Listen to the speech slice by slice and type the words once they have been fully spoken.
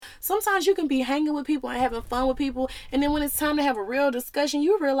Sometimes you can be hanging with people and having fun with people, and then when it's time to have a real discussion,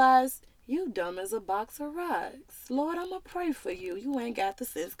 you realize you dumb as a box of rocks. Lord, I'ma pray for you. You ain't got the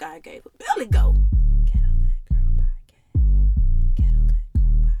sense God gave a Billy Goat.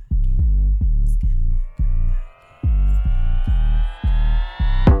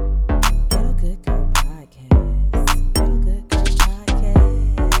 Ghetto Good Girl Podcast. Ghetto Good Girl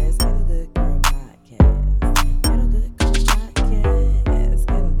Podcast. Ghetto Good Girl Podcast. Ghetto Good Girl Podcast. Ghetto Good Girl Podcast.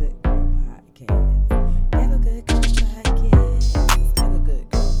 Ghetto Good Girl Podcast. Ghetto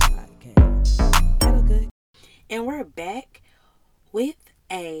Good Girl Podcast. Ghetto Good. And we're back with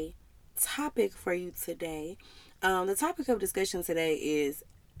a topic for you today. The topic of discussion today is,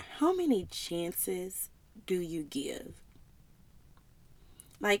 how many chances do you give?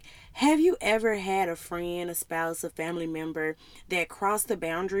 Like, have you ever had a friend, a spouse, a family member that crossed the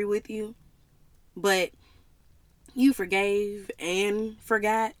boundary with you, but you forgave and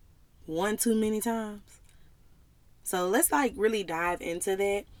forgot one too many times? So let's really dive into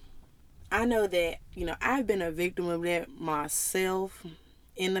that. I know that, I've been a victim of that myself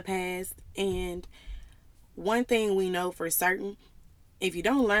in the past. And one thing we know for certain, if you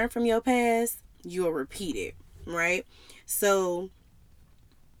don't learn from your past, you'll repeat it, right? So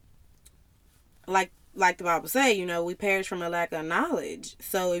like the Bible say, we perish from a lack of knowledge.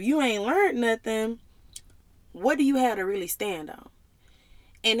 So if you ain't learned nothing, what do you have to really stand on?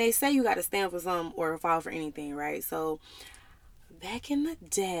 And they say you got to stand for something or fall for anything, right? So back in the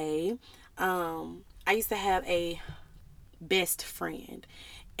day, I used to have a best friend.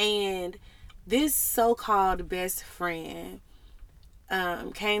 And this so-called best friend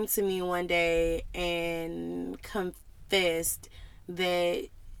came to me one day and confessed that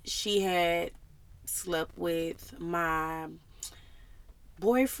she had slept with my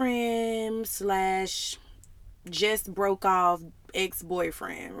boyfriend / just broke off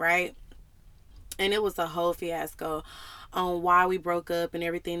ex-boyfriend, right? And it was a whole fiasco on why we broke up and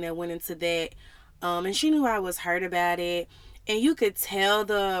everything that went into that. And she knew I was hurt about it. And you could tell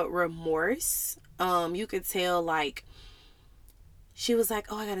the remorse. You could tell, she was like,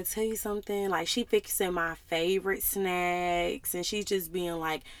 oh, I gotta tell you something. Like, she fixing my favorite snacks. And she's just being,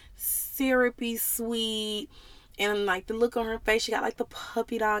 syrupy sweet. And, the look on her face, she got, the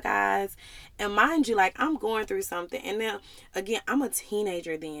puppy dog eyes. And mind you, I'm going through something. And now, again, I'm a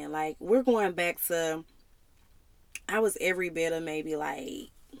teenager then. We're going back to, I was every bit of maybe,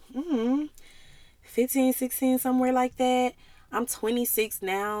 15, 16, somewhere like that. I'm 26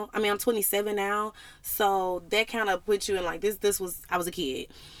 now. I'm 27 now. So that kind of puts you in I was a kid.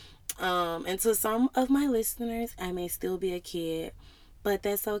 And to some of my listeners, I may still be a kid, but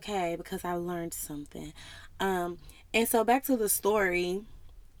that's okay because I learned something. And so back to the story.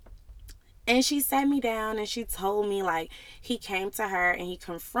 And she sat me down and she told me he came to her and he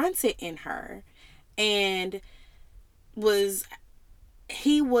confronted in her and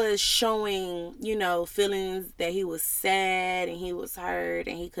he was showing, feelings that he was sad and he was hurt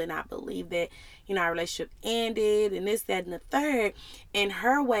and he could not believe that, our relationship ended and this, that, and the third. And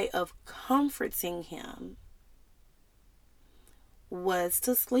her way of comforting him was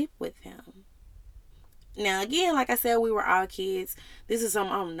to sleep with him. Now, again, like I said, we were all kids. This is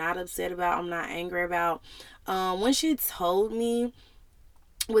something I'm not upset about. I'm not angry about. When she told me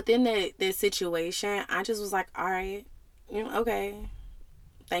within that situation, I just was like, all right, okay.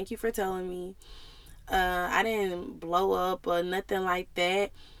 Thank you for telling me. I didn't blow up or nothing like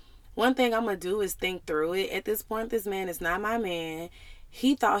that. One thing I'm going to do is think through it. At this point, this man is not my man.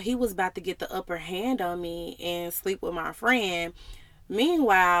 He thought he was about to get the upper hand on me and sleep with my friend.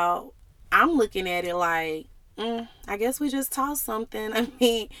 Meanwhile, I'm looking at it I guess we just tossed something. I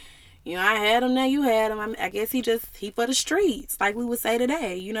had him, now you had him. I guess he for the streets, like we would say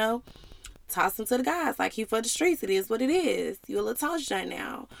today, Toss him to the guys, he for the streets. It is what it is. You a little toss joint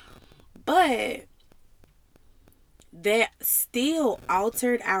now. But that still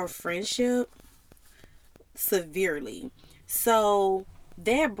altered our friendship severely. So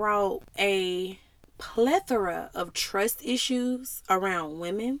that brought a plethora of trust issues around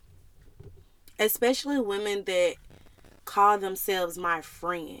women, especially women that call themselves my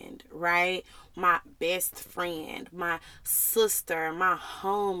friend, right? My best friend, my sister, my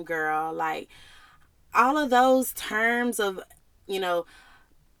homegirl, all of those terms of, love,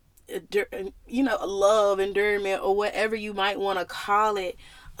 endearment, or whatever you might want to call it,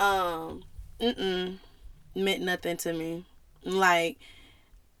 meant nothing to me.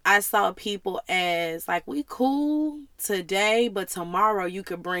 I saw people as we cool today, but tomorrow you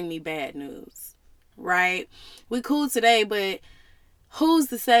could bring me bad news, right? We cool today, but who's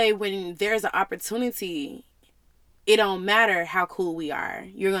to say when there's an opportunity it don't matter how cool we are.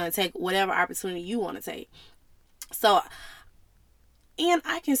 You're going to take whatever opportunity you want to take. So, and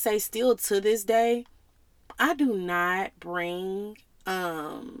I can say still to this day, I do not bring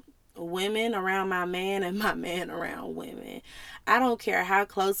women around my man and my man around women. I don't care how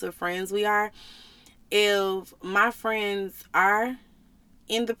close of friends we are. If my friends are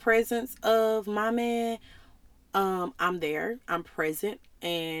in the presence of my man, I'm there, I'm present,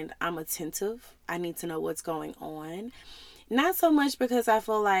 and I'm attentive. I need to know what's going on. Not so much because I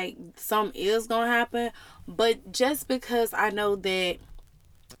feel like something is going to happen, but just because I know that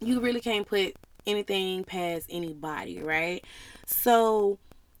you really can't put anything past anybody, right? So,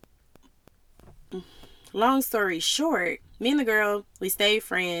 long story short, me and the girl, we stayed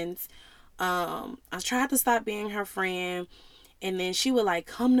friends. I tried to stop being her friend. And then she would like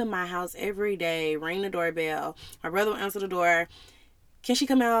come to my house every day, ring the doorbell. My brother would answer the door. Can she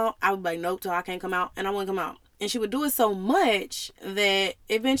come out? I would be like, nope, till I can't come out. And I wouldn't come out. And she would do it so much that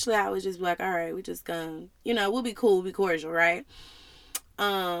eventually I would just be like, all right, we just gonna, we'll be cool, we'll be cordial, right?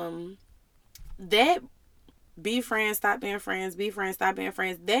 That be friends, stop being friends, be friends, stop being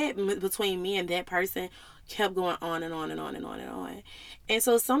friends, that between me and that person kept going on and on and on and on and on. And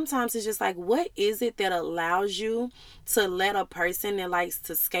so sometimes it's just like, what is it that allows you to let a person that likes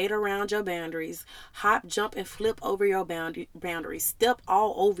to skate around your boundaries, hop, jump, and flip over your boundaries, step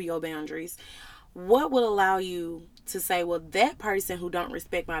all over your boundaries? What will allow you to say, well, that person who don't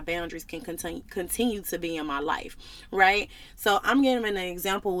respect my boundaries can continue to be in my life, right? So I'm giving an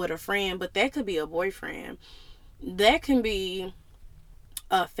example with a friend, but that could be a boyfriend. That can be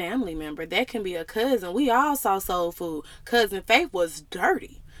a family member. That can be a cousin. We all saw Soul Food. Cousin Faith was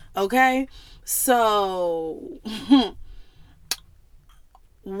dirty. Okay? So,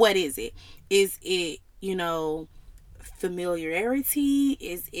 what is it? Is it, familiarity?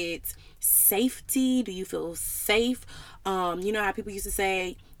 Is it safety? Do you feel safe? You know how people used to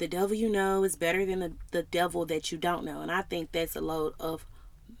say, the devil you know is better than the devil that you don't know. And I think that's a load of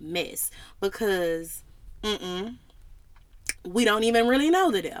mess. Because, we don't even really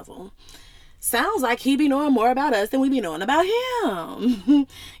know the devil. Sounds like he be knowing more about us than we be knowing about him.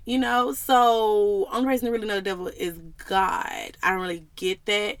 So only person to really know the devil is God. I don't really get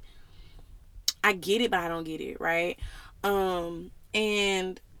that. I get it, but I don't get it, right?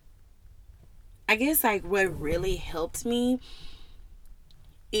 And I guess like what really helped me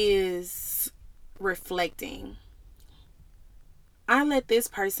is reflecting. I let this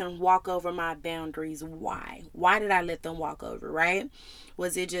person walk over my boundaries. Why? Why did I let them walk over, right?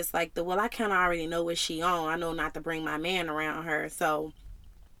 Was it just like I kind of already know what she on. I know not to bring my man around her. So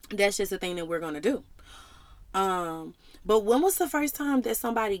that's just the thing that we're going to do. But when was the first time that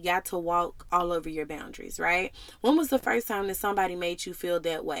somebody got to walk all over your boundaries, right? When was the first time that somebody made you feel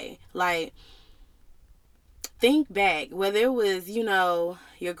that way? Like, think back, whether it was, your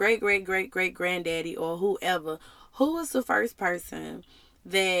great granddaddy or whoever. Who was the first person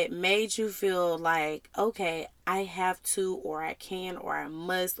that made you feel like, okay, I have to, or I can, or I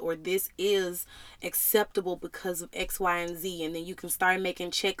must, or this is acceptable because of X, Y, and Z? And then you can start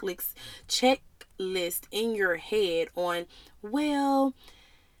making checklist in your head on, well,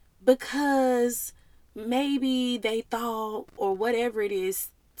 because maybe they thought, or whatever it is,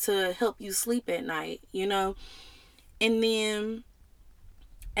 to help you sleep at night, and then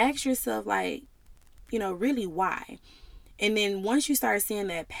ask yourself, like, really why? And then once you start seeing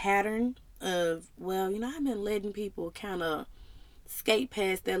that pattern of, well, I've been letting people kind of skate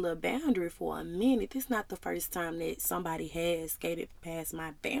past that little boundary for a minute. This is not the first time that somebody has skated past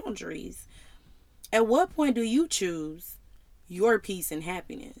my boundaries. At what point do you choose your peace and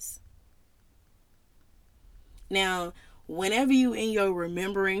happiness? Now, whenever you in your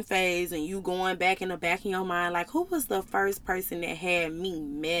remembering phase and you going back in the back of your mind, like, who was the first person that had me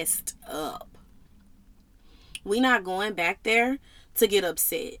messed up? We not going back there to get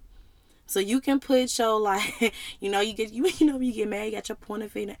upset. So you can put your, like, you get mad, you got your pointer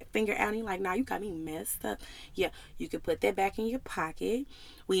finger out and you're like, nah, you got me messed up. Yeah, you can put that back in your pocket.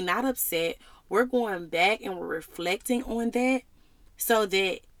 We not upset. We're going back and we're reflecting on that so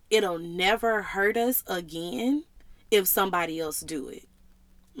that it'll never hurt us again if somebody else do it.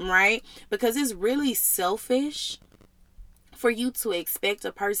 Right? Because it's really selfish for you to expect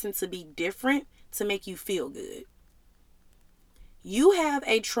a person to be different to make you feel good. You have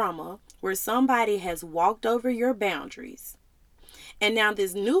a trauma where somebody has walked over your boundaries, and now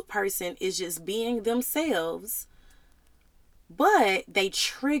this new person is just being themselves, but they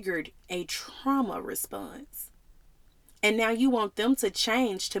triggered a trauma response. And now you want them to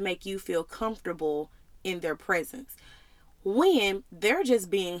change to make you feel comfortable in their presence. when they're just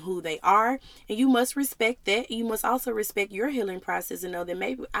being who they are. And you must respect that. You must also respect your healing process and know that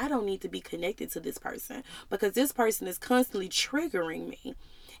maybe I don't need to be connected to this person because this person is constantly triggering me.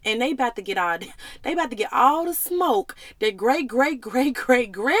 And they about to get all the smoke that great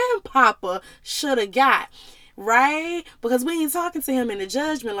grandpapa should have got. Right? Because we ain't talking to him in the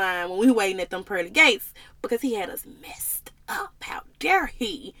judgment line when we waiting at them pearly gates because he had us messed up. How dare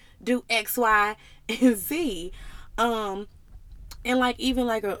he do X, Y, and Z? And like even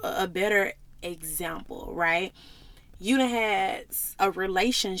like a better example, right? You done had a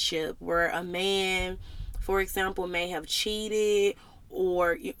relationship where a man, for example, may have cheated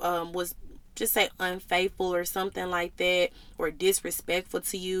or was just say unfaithful or something like that, or disrespectful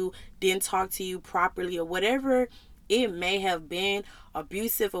to you, didn't talk to you properly or whatever it may have been,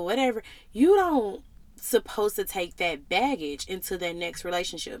 abusive or whatever. You don't supposed to take that baggage into that next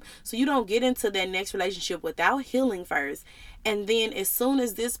relationship. So you don't get into that next relationship without healing first. And then as soon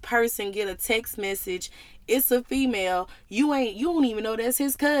as this person get a text message, it's a female, you don't even know that's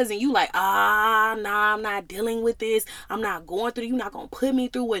his cousin. You like, nah, I'm not dealing with this. I'm not going through, you're not gonna put me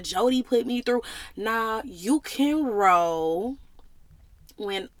through what Jody put me through. Nah, you can roll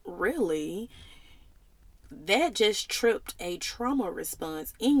when really that just tripped a trauma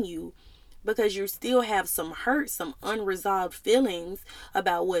response in you, because you still have some hurt, some unresolved feelings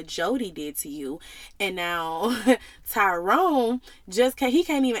about what Jody did to you. And now Tyrone he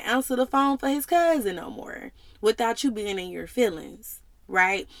can't even answer the phone for his cousin no more without you being in your feelings,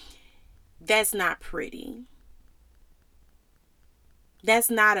 right? That's not pretty. That's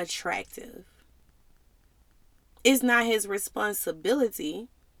not attractive. It's not his responsibility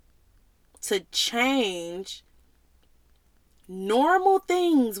to change normal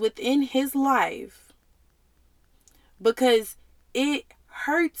things within his life because it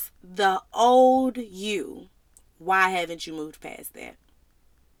hurts the old you. Why haven't you moved past that?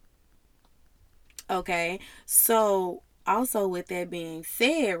 Okay, so also with that being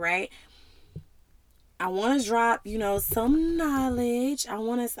said, right, I want to drop, some knowledge.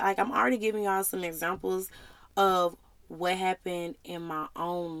 I'm already giving y'all some examples of what happened in my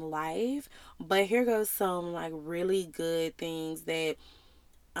own life, but here goes some like really good things that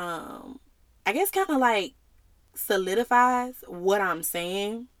I guess kind of like solidifies what I'm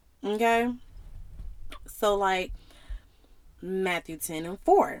saying. Okay, so like Matthew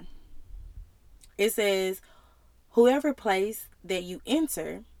 10:4, it says, whoever place that you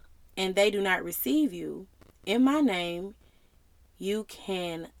enter and they do not receive you in my name, you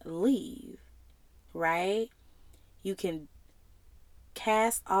can leave. Right? You can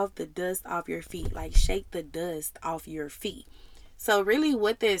cast off the dust off your feet, like shake the dust off your feet. So really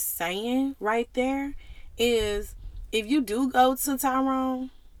what they're saying right there is, if you do go to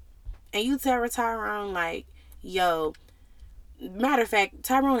Tyrone and you tell Tyrone like, yo, matter of fact,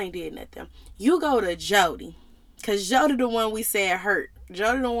 Tyrone ain't did nothing. You go to Jody, cause Jody the one we said hurt.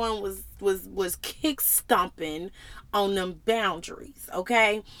 Jody the one was kick stomping on them boundaries.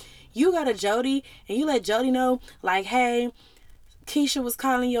 Okay, you go to Jody and you let Jody know like, hey, Keisha was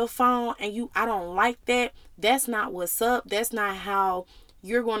calling your phone and I don't like that. That's not what's up. That's not how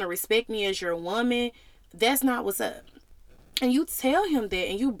you're going to respect me as your woman. That's not what's up. And you tell him that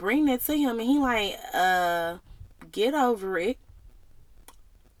and you bring that to him and he like, get over it.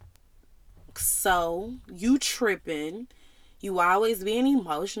 So you tripping. You always being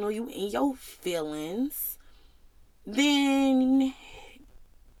emotional. You in your feelings. Then,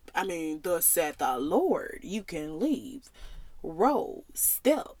 thus said the Lord, you can leave. Roll,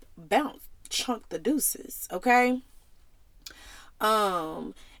 step, bounce, chunk the deuces. Okay?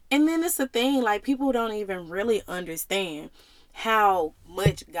 And then it's the thing, like, people don't even really understand how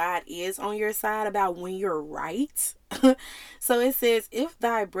much God is on your side about when you're right. So it says, if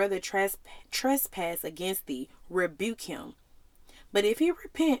thy brother trespass against thee, rebuke him. But if he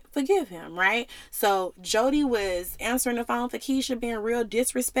repent, forgive him, right? So Jody was answering the phone for Keisha being real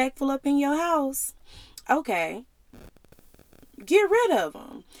disrespectful up in your house. Okay. Get rid of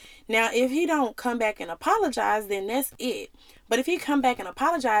him. Now, if he don't come back and apologize, then that's it. But if he come back and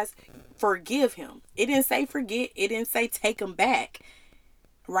apologize, forgive him. It didn't say forget. It didn't say take him back.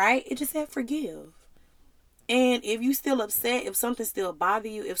 Right? It just said forgive. And if you still upset, if something still bother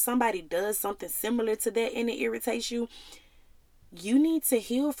you, if somebody does something similar to that and it irritates you, you need to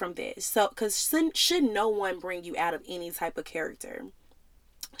heal from that. So, because should no one bring you out of any type of character?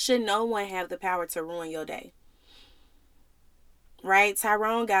 Should no one have the power to ruin your day? Right?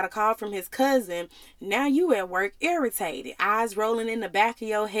 Tyrone got a call from his cousin. Now you at work irritated. Eyes rolling in the back of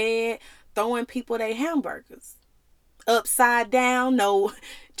your head, throwing people their hamburgers. upside down, no,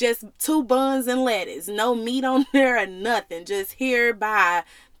 just 2 buns and lettuce, no meat on there or nothing. Just here, bye,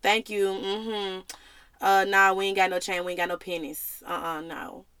 thank you. Nah, we ain't got no chain, we ain't got no pennies.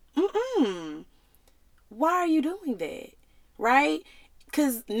 No. Why are you doing that? Right?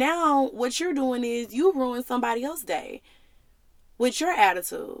 Because now what you're doing is you ruin somebody else's day with your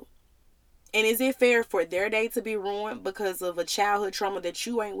attitude. And is it fair for their day to be ruined because of a childhood trauma that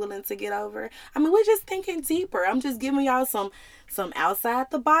you ain't willing to get over? I mean, we're just thinking deeper. I'm just giving y'all some outside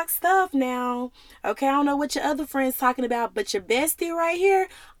the box stuff now. Okay, I don't know what your other friends talking about, but your bestie right here,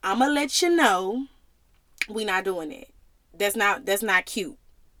 I'ma let you know we not doing it. That's not cute.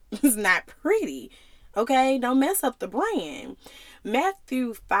 It's not pretty. Okay, don't mess up the brand.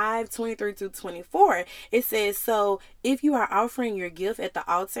 Matthew 5:23-24, it says, so if you are offering your gift at the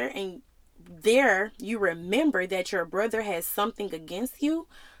altar and there you remember that your brother has something against you,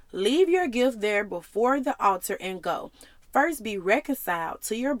 leave your gift there before the altar and go. First be reconciled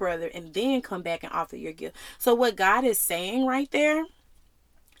to your brother and then come back and offer your gift. So what God is saying right there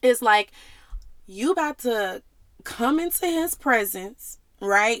is like, you about to come into his presence,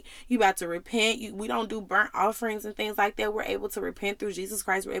 right? You about to repent. We don't do burnt offerings and things like that. We're able to repent through Jesus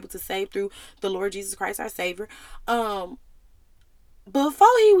Christ. We're able to save through the Lord Jesus Christ, our Savior. Before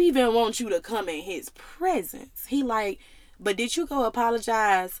he even wants you to come in his presence, he like, but did you go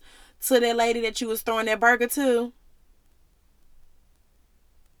apologize to that lady that you was throwing that burger to?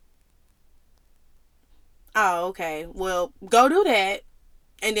 Oh, okay. Well, go do that,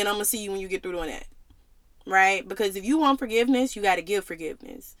 and then I'm gonna see you when you get through doing that. Right? Because if you want forgiveness, you got to give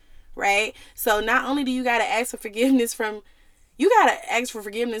forgiveness. Right? So not only do you got to ask for forgiveness from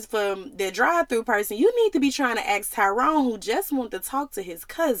the drive-through person, you need to be trying to ask Tyrone, who just wanted to talk to his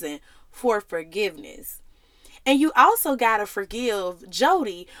cousin, for forgiveness. And you also got to forgive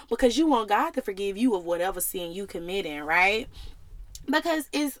Jody because you want God to forgive you of whatever sin you committing, right? Because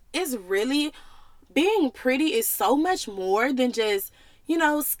it's really, being pretty is so much more than just,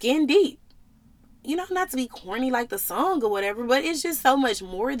 skin deep. Not to be corny like the song or whatever, but it's just so much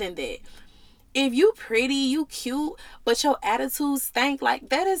more than that. If you pretty, you cute, but your attitude stank, like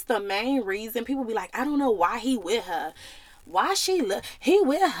that is the main reason people be like, I don't know why he with her. Why he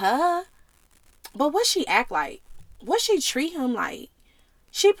with her? But what she act like? What she treat him like?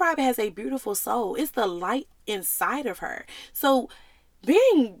 She probably has a beautiful soul. It's the light inside of her. So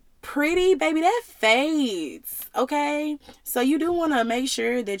being pretty, baby, that fades. Okay? So you do want to make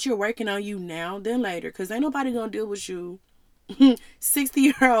sure that you're working on you now than later, because ain't nobody gonna deal with you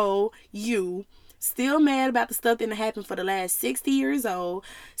 60-year-old you still mad about the stuff that happened for the last 60 years old,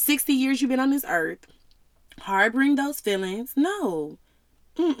 60 years you've been on this earth, harboring those feelings. No.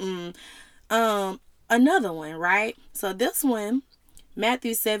 Another one, right? So this one,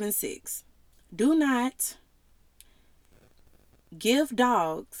 Matthew 7:6. Do not give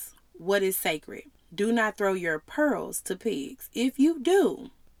dogs what is sacred. Do not throw your pearls to pigs. If you do,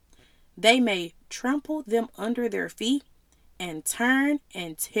 they may trample them under their feet and turn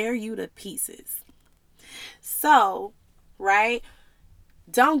and tear you to pieces. So, right?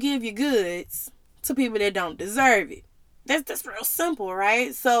 Don't give your goods to people that don't deserve it. That's real simple,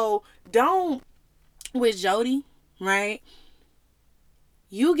 right? So don't, with Jody, right?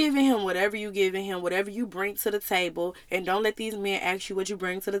 You giving him whatever you giving him, whatever you bring to the table, and don't let these men ask you what you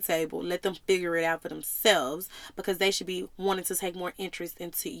bring to the table. Let them figure it out for themselves, because they should be wanting to take more interest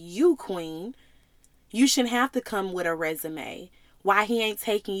into you, queen. You shouldn't have to come with a resume. Why he ain't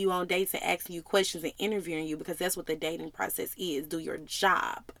taking you on dates and asking you questions and interviewing you, because that's what the dating process is. Do your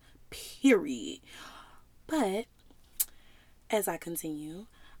job. Period. But as I continue,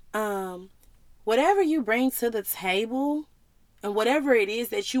 whatever you bring to the table and whatever it is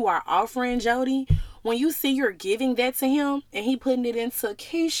that you are offering Jody, when you see you're giving that to him and he putting it into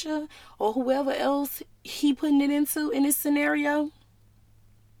Keisha or whoever else he putting it into in this scenario,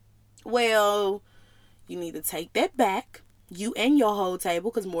 well, you need to take that back. You and your whole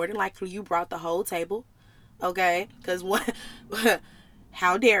table, because more than likely you brought the whole table. Okay? Because what?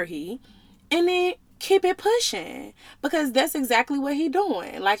 How dare he? And then keep it pushing, because that's exactly what he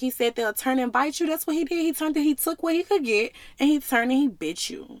doing. Like he said, they'll turn and bite you. That's what he did. He took what he could get, and he turned and he bit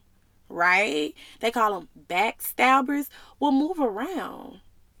you. Right? They call them backstabbers. Well, move around.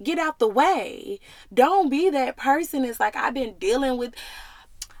 Get out the way. Don't be that person that's like, I've been dealing with,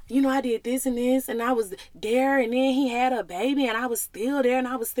 I did this and this, and I was there, and then he had a baby, and I was still there, and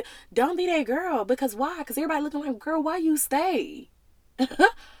I was still. Don't be that girl. Because why? Because everybody looking like, girl, why you stay?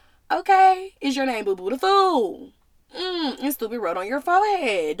 Okay? Is your name Boo Boo the Fool? And stupid wrote on your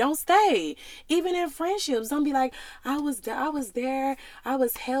forehead. Don't stay. Even in friendships, don't be like, I was there, I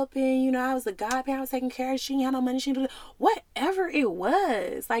was helping, I was a godparent, I was taking care of, she ain't had no money, she didn't do whatever it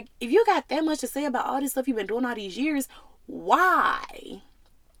was. Like, if you got that much to say about all this stuff you've been doing all these years, why?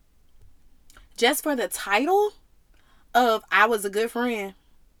 Just for the title of I was a good friend.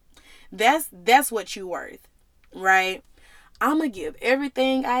 That's what you worth, right? I'm gonna give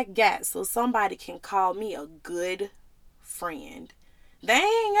everything I got so somebody can call me a good friend. They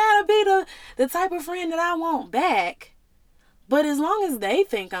ain't gotta be the type of friend that I want back. But as long as they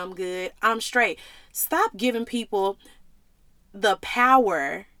think I'm good, I'm straight. Stop giving people the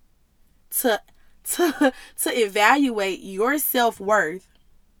power to evaluate your self-worth.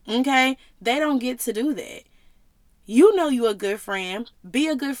 Okay? They don't get to do that. You know you a good friend. Be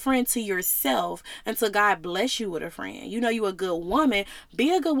a good friend to yourself until God bless you with a friend. You know you a good woman.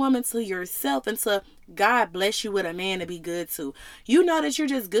 Be a good woman to yourself until God bless you with a man to be good to. You know that you're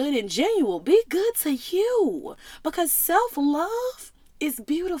just good and genuine. Be good to you. Because self-love is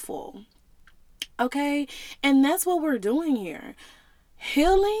beautiful. Okay? And that's what we're doing here.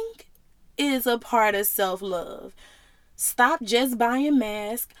 Healing is a part of self-love. Stop just buying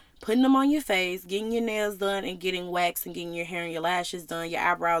masks, putting them on your face, getting your nails done, and getting waxed, and getting your hair and your lashes done, your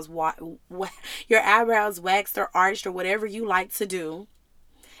eyebrows waxed or arched or whatever you like to do.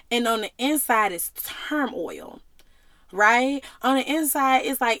 And on the inside is turmoil, right? On the inside,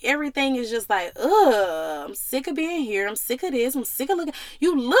 it's like everything is just like, ugh, I'm sick of being here. I'm sick of this. I'm sick of looking.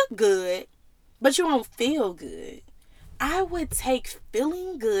 You look good, but you don't feel good. I would take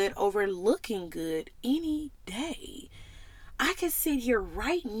feeling good over looking good any day. I could sit here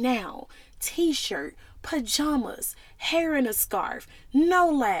right now, t-shirt, pajamas, hair in a scarf, no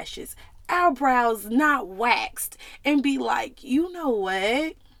lashes, eyebrows not waxed, and be like, you know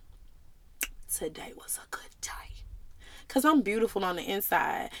what? Today was a good day. Because I'm beautiful on the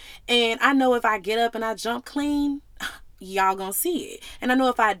inside. And I know if I get up and I jump clean, y'all gonna see it. And I know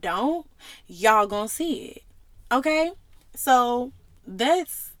if I don't, y'all gonna see it. Okay? So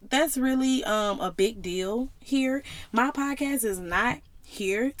that's really a big deal here. My podcast is not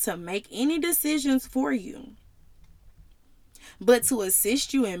here to make any decisions for you, but to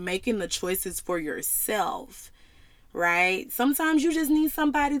assist you in making the choices for yourself, right? Sometimes you just need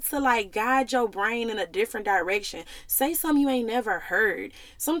somebody to like guide your brain in a different direction. Say something you ain't never heard.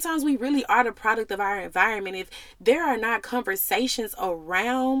 Sometimes we really are the product of our environment. If there are not conversations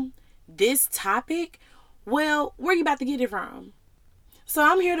around this topic, well, where you about to get it from? So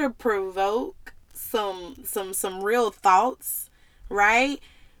I'm here to provoke some real thoughts, right?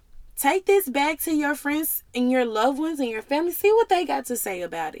 Take this back to your friends and your loved ones and your family. See what they got to say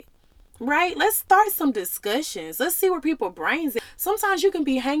about it, right? Let's start some discussions. Let's see where people's brains are. Sometimes you can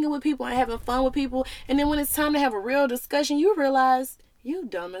be hanging with people and having fun with people, and then when it's time to have a real discussion, you realize you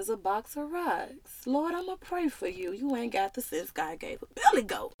dumb as a box of rocks. Lord, I'm going to pray for you. You ain't got the sense God gave a belly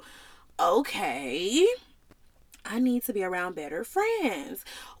goat. Okay. I need to be around better friends.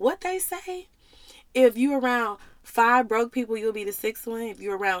 What they say, if you're around 5 broke people, you'll be the 6th one. If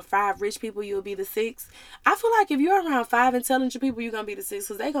you're around 5 rich people, you'll be the 6th. I feel like if you're around 5 intelligent people, you're going to be the 6th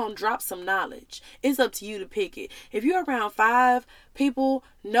because they're going to drop some knowledge. It's up to you to pick it. If you're around 5 people,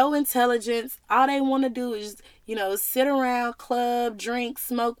 no intelligence, all they want to do is, sit around, club, drink,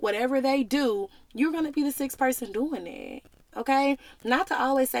 smoke, whatever they do, you're going to be the 6th person doing it. Okay? Not to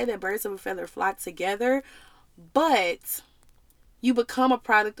always say that birds of a feather flock together, but you become a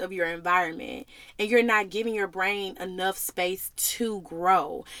product of your environment and you're not giving your brain enough space to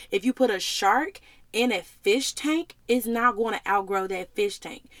grow. If you put a shark in a fish tank, it's not going to outgrow that fish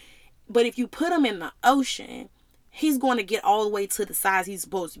tank. But if you put him in the ocean, he's going to get all the way to the size he's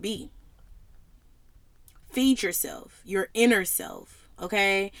supposed to be. Feed yourself, your inner self,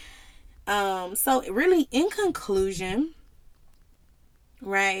 okay? So really, in conclusion,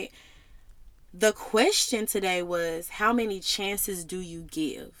 right, the question today was, how many chances do you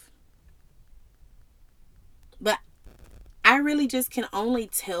give? But I really just can only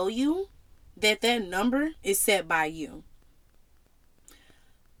tell you that number is set by you.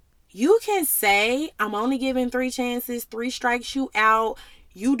 You can say, I'm only giving 3 chances, 3 strikes you out.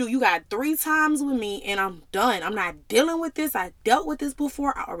 You got 3 times with me and I'm done. I'm not dealing with this. I dealt with this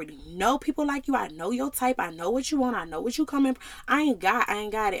before. I already know people like you. I know your type. I know what you want. I know what you coming. I ain't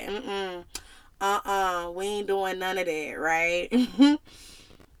got it. We ain't doing none of that, right?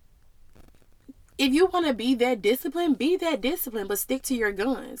 If you want to be that disciplined, but stick to your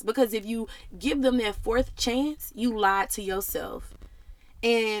guns. Because if you give them that 4th chance, you lied to yourself.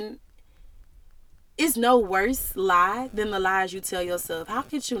 And it's no worse lie than the lies you tell yourself. How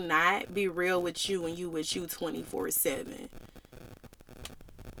could you not be real with you when you with you 24/7?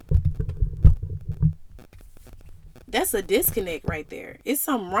 That's a disconnect right there. It's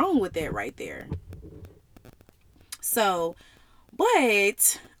something wrong with that right there. So,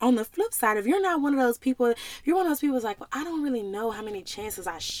 but on the flip side, if you're not one of those people, if you're one of those people who's like, well, I don't really know how many chances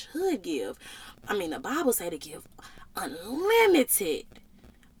I should give. I mean, the Bible says to give unlimited.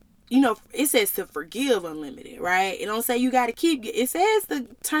 You know, it says to forgive unlimited, right? It don't say you got to keep. It says to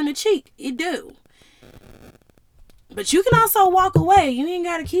turn the cheek. It do. But you can also walk away. You ain't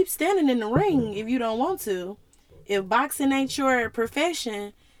got to keep standing in the ring if you don't want to. If boxing ain't your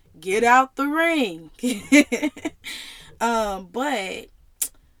profession, get out the ring. But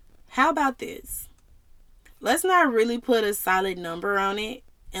how about this? Let's not really put a solid number on it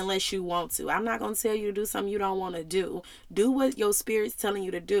unless you want to. I'm not going to tell you to do something you don't want to do. Do what your spirit's telling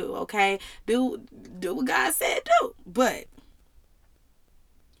you to do, okay? Do what God said do. But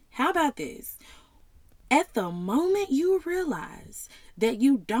how about this? At the moment you realize that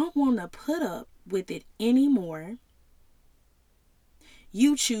you don't want to put up with it anymore,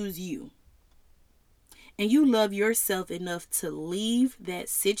 you choose you. And you love yourself enough to leave that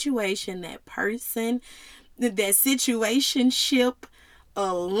situation, that person, that situationship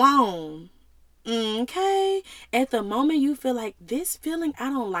alone. Okay? At the moment you feel like this feeling, I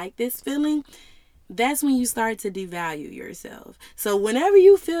don't like this feeling, that's when you start to devalue yourself. So whenever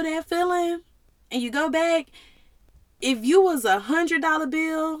you feel that feeling and you go back, if you was $100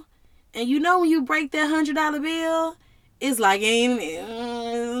 bill, and you know when you break that $100 bill, it's like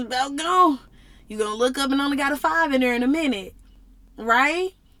it's about gone. You're going to look up and only got a 5 in there in a minute. Right?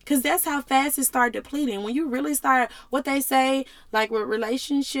 Because that's how fast it start depleting. When you really start, what they say, like with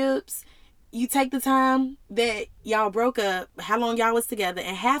relationships, you take the time that y'all broke up, how long y'all was together,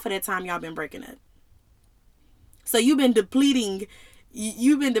 and half of that time y'all been breaking up. So you've been depleting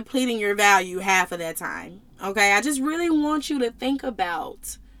your value half of that time. Okay? I just really want you to think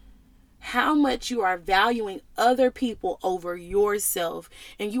about how much you are valuing other people over yourself.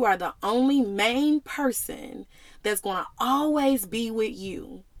 And you are the only main person that's going to always be with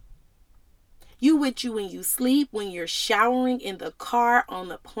you. You with you when you sleep, when you're showering, in the car, on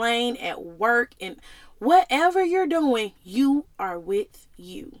the plane, at work, and whatever you're doing, you are with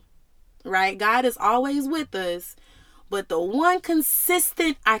you. Right? God is always with us. But the one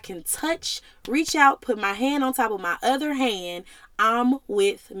consistent I can touch, reach out, put my hand on top of my other hand, I'm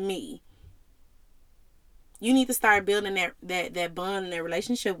with me. You need to start building that bond and that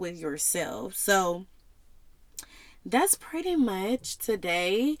relationship with yourself. So that's pretty much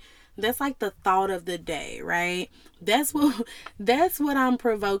today. That's like the thought of the day, right? That's what I'm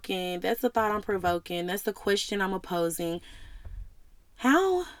provoking. That's the thought I'm provoking. That's the question I'm opposing.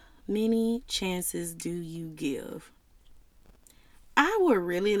 How many chances do you give? I would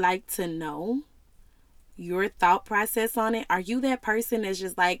really like to know your thought process on it. Are you that person that's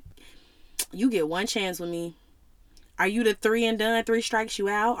just like, you get one chance with me? Are you the 3 and done, 3 strikes you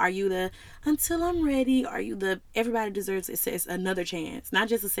out? Are you the until I'm ready? Are you the everybody deserves it says another chance, not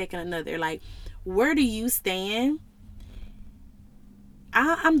just a second, another? Like, where do you stand?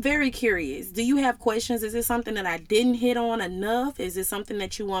 I'm very curious. Do you have questions? Is it something that I didn't hit on enough? Is it something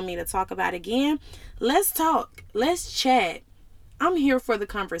that you want me to talk about again? Let's talk. Let's chat. I'm here for the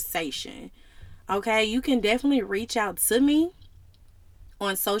conversation. Okay, you can definitely reach out to me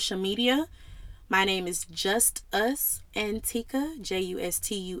on social media. My name is Just Us Antica,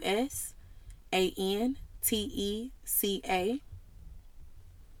 JUSTUS ANTECA.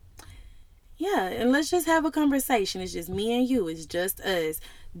 Yeah, and let's just have a conversation. It's just me and you. It's just us.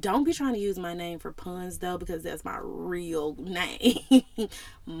 Don't be trying to use my name for puns, though, because that's my real name.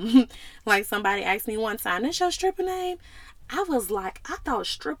 Like somebody asked me one time, that's your stripper name? I was like, I thought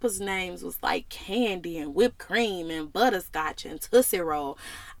strippers' names was like candy and whipped cream and butterscotch and Tootsie Roll.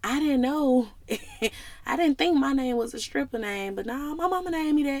 I didn't know. I didn't think my name was a stripper name, but nah, my mama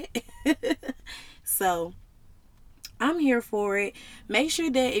named me that. So I'm here for it. Make sure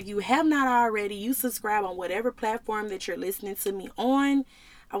that if you have not already, you subscribe on whatever platform that you're listening to me on.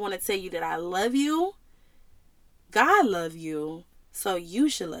 I want to tell you that I love you. God love you. So you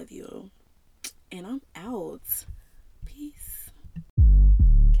should love you. And I'm out.